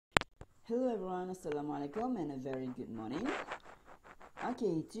Hello everyone, Assalamualaikum and a very good morning.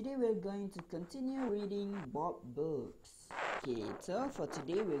 Okay, today we're going to continue reading Bob books. Okay, so for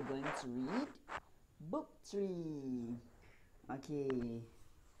today we're going to read book 3. Okay,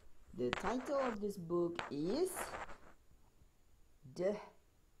 the title of this book is The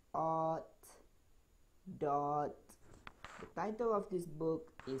Art Dot. The title of this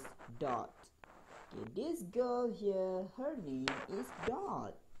book is Dot. Okay, this girl here, her name is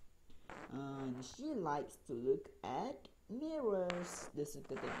Dot. She likes to look at mirrors. Dia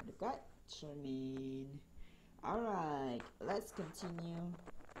suka tengok dekat cermin. Alright, let's continue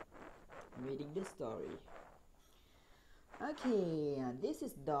reading the story. Okay, this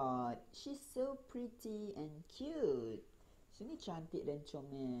is Dot. She's so pretty and cute. Sini cantik dan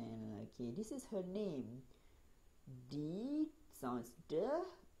comel. Okay, this is her name. D sounds D.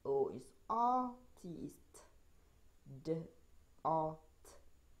 O is R. T is T. D. O.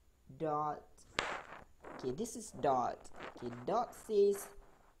 Dot. Okay, this is Dot. Okay, Dot says,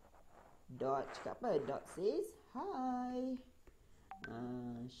 Dot cakap apa? Dot says hi.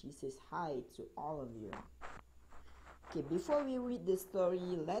 She says hi to all of you. Okay, before we read the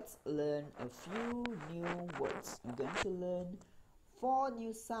story, let's learn a few new words. We're going to learn 4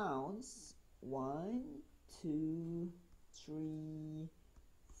 new sounds. 1, 2, 3,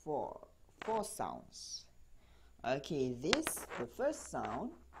 4. 4 sounds. Okay, the first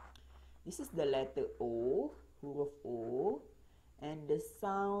sound. This is the letter O, huruf O, and the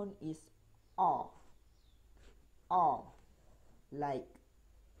sound is O. O, like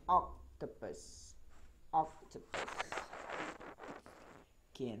octopus. Octopus.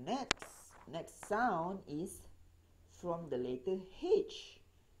 Okay, next sound is from the letter H.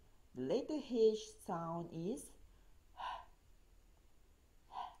 The letter H sound is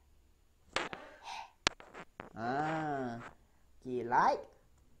okay, like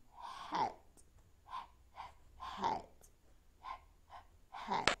hat. Hat.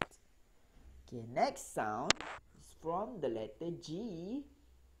 Hat. Okay, next sound is from the letter G.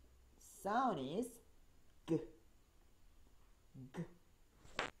 Sound is G. G.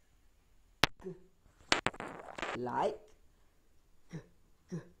 G. Like G.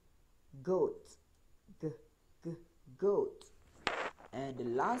 G. Goat. G. G. Goat. And the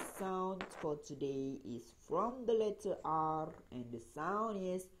last sound for today is from the letter R, and the sound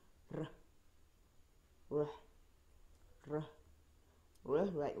is R. R. R. R.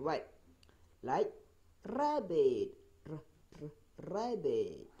 Right. Like rabbit. R. R.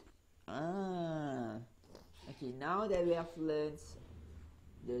 Rabbit. Okay, now that we have learned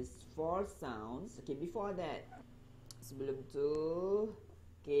those 4 sounds. Okay, before that, sebelum tu,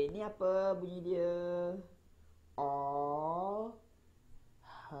 okay, ni apa bunyi dia? O.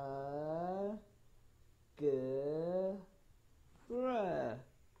 H. G. R.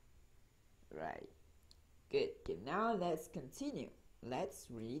 Right. Good. Okay, now let's continue. Let's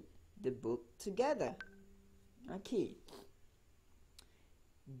read the book together. Okay.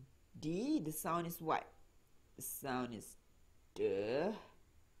 D, the sound is what? The sound is D.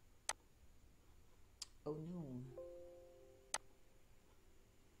 Oh no.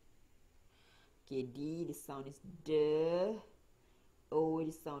 Okay, D, the sound is D. O,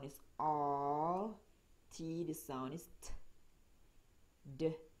 the sound is R. T, the sound is T.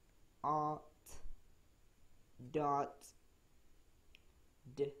 D, O, T. Dot.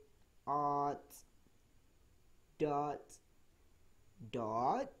 D, O, T. Dot.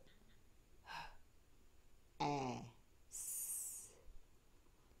 Dot. S.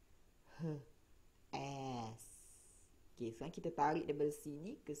 H. S. Okay, sekarang kita tarik daripada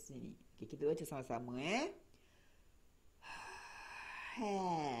sini ke sini. Okay, kita baca sama-sama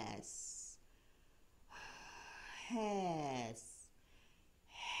Has. Has.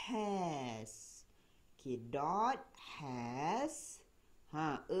 Has. Okay, Dot has.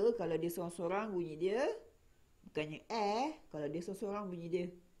 Kalau dia seorang-seorang bunyi dia bukannya kalau dia seorang-seorang bunyi dia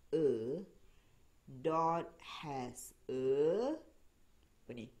Dot has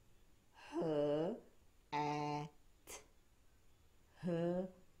apa ni? Her at. Her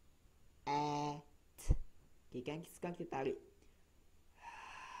at. Okay, kan sekarang kita tarik.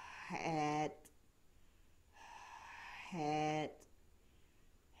 Hat. Hat.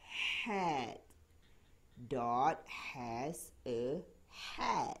 Hat. Dot has a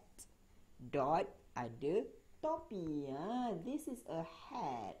hat. Dot ada topi. This is a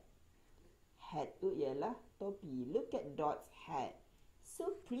hat. Hat tu ialah topi. Look at Dot's hat.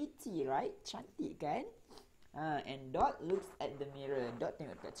 So pretty, right? Cantik kan? And Dot looks at the mirror. Dot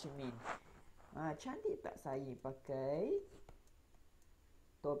tengok kat cermin. Cantik tak saya pakai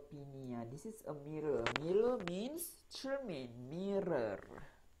topi ni? This is a mirror. Mirror means cermin. Mirror.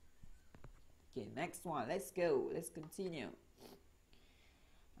 Okay, next one. Let's go. Let's continue.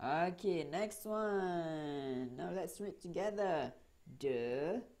 Okay, next one. Now let's read together.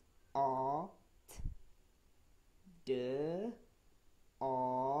 The, or, t. The,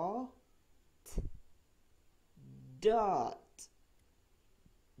 or, t. Dot.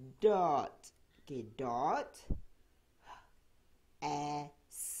 Dot. Okay, dot.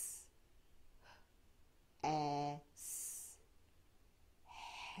 S. S.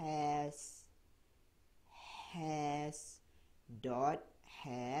 Has. Has. Dot.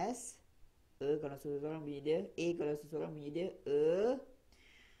 Has. Kalau seseorang bunyi dia. Kalau seseorang bunyi dia.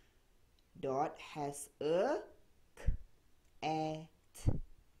 Dot has a. K.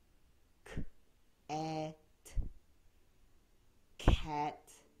 At. Cat.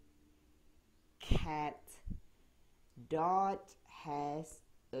 Cat. Dot has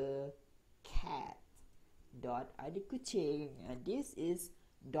a cat. Dot ada kucing. This is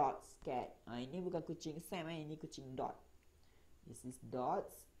Dot's cat. Ini bukan kucing Sam, ini kucing Dot. This is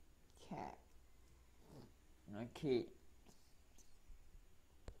Dot's cat. Okay.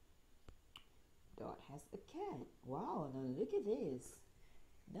 Dot has a cat. Wow, now look at this.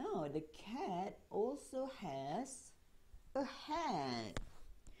 Now the cat also has a hat.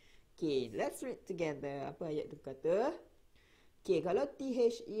 Okay, let's read together. Apa ayat tu kata? Okay, kalau THE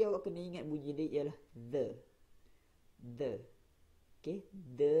awak kena ingat bunyi dia ialah the. The. Okay,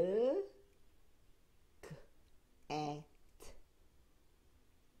 the cat.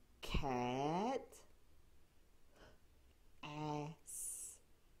 Cat as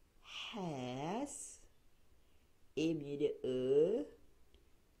has bunyi dia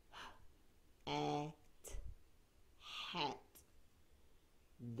at hat.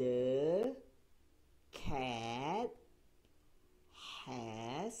 The cat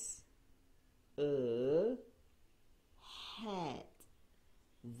has a hat.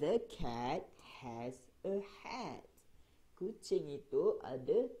 The cat has a hat. Kucing itu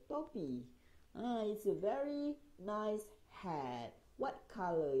ada topi. It's a very nice hat. What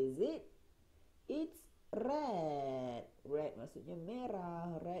color is it? It's red. Red maksudnya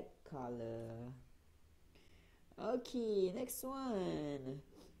merah. Red color. Okay, next one.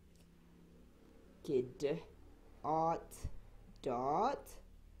 Okay, dot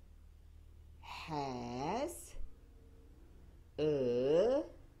has a.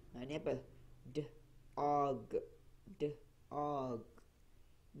 Ini apa? Dog.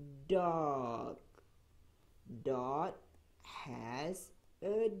 Dog. Dot has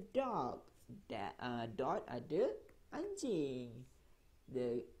a dog. Dot ada anjing.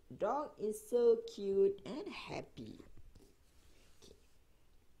 The dog is so cute and happy. Okay.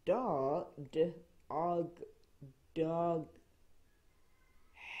 Dog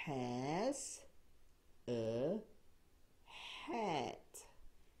has a hat.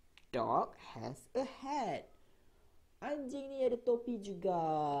 Dog has a hat. Anjing ni ada topi juga,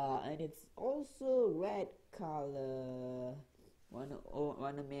 and it's also red color.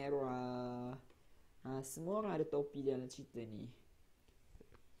 Warna merah. Semua orang ada topi dalam cerita ni.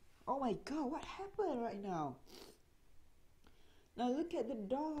 Oh my god, what happened right now? Now look at the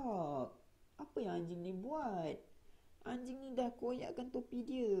dog. Apa yang anjing ni buat? Anjing ni dah koyakkan topi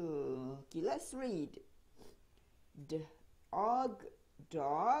dia. Okay, let's read. Dog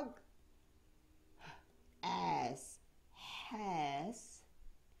has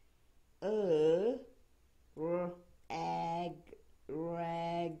a rag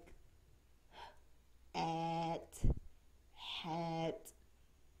at hat.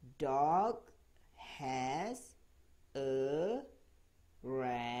 Dog has a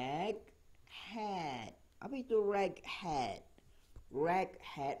rag hat. Apa itu rag hat? Rag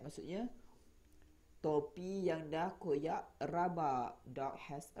hat maksudnya topi yang dah koyak rabak. Dog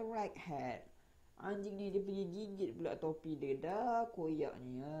has a rag hat. Anjing ni dia pergi gigit pula topi dia. Dah koyak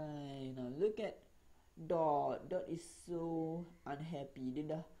ni. Now look at Dot. Dot is so unhappy. Dia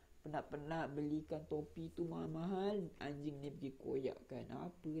dah penat-penat belikan topi tu mahal-mahal. Anjing ni pergi koyakkan.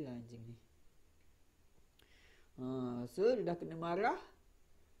 Apalah anjing ni. So dia dah kena marah.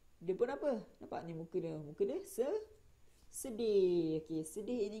 Dia pun apa? Nampak ni muka dia. Muka dia sedih. Okay,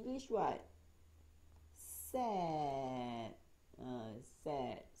 sedih in English what? Sad.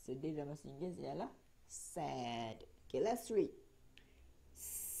 Sad. Sedih dalam bahasa Inggeris ialah sad. Okay, let's read.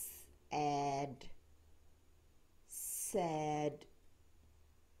 Sad.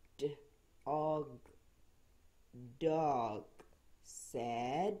 Dog.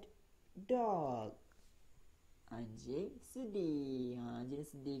 Sad dog. Anjing sedih. Anjing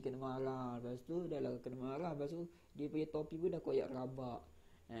sedih kena marah. Lepas tu dah lah kena marah. Lepas tu dia punya topi pun dah koyak rabak.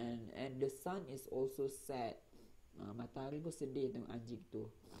 And the sun is also sad. Matahari pun sedih tengok anjing tu.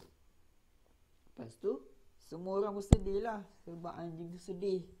 Lepas tu, semua orang pun sedih lah sebab anjing tu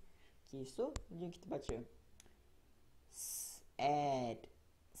sedih. Okay, so jom kita baca. Sad,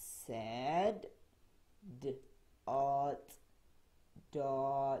 sad, dot,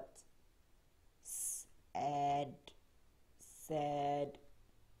 dot, sad, sad,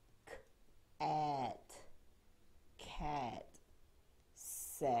 cat, cat,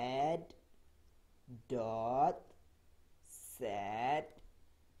 sad, dot, sad,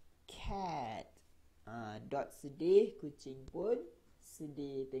 cat. Dot sedih, kucing pun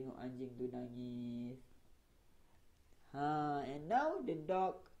sedih tengok anjing tu nangis. And now the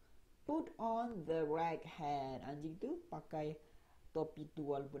dog put on the rag hat. Anjing tu pakai topi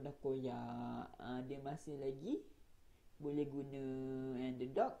tu walaupun dah koyak. Dia masih lagi boleh guna. And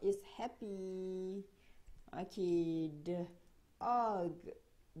the dog is happy. Okay, the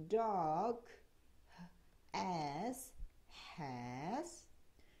dog has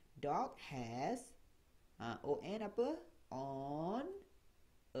dog has on apa? On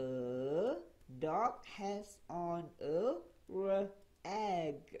a dog has on a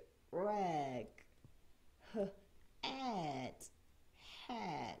rag. Hat.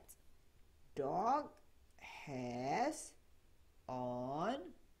 Dog has on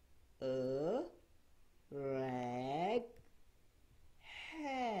a rag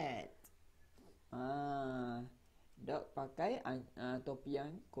hat. Dog pakai topi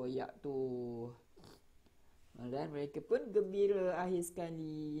yang koyak tu. Dan mereka pun gembira akhir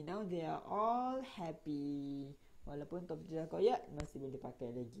sekali. Now they are all happy. Walaupun topi dah koyak, masih boleh pakai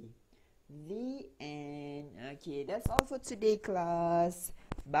lagi. The end. Okay, that's all for today, class.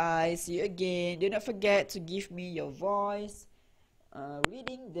 Bye. See you again. Do not forget to give me your voice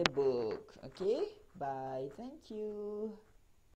reading the book. Okay? Bye. Thank you.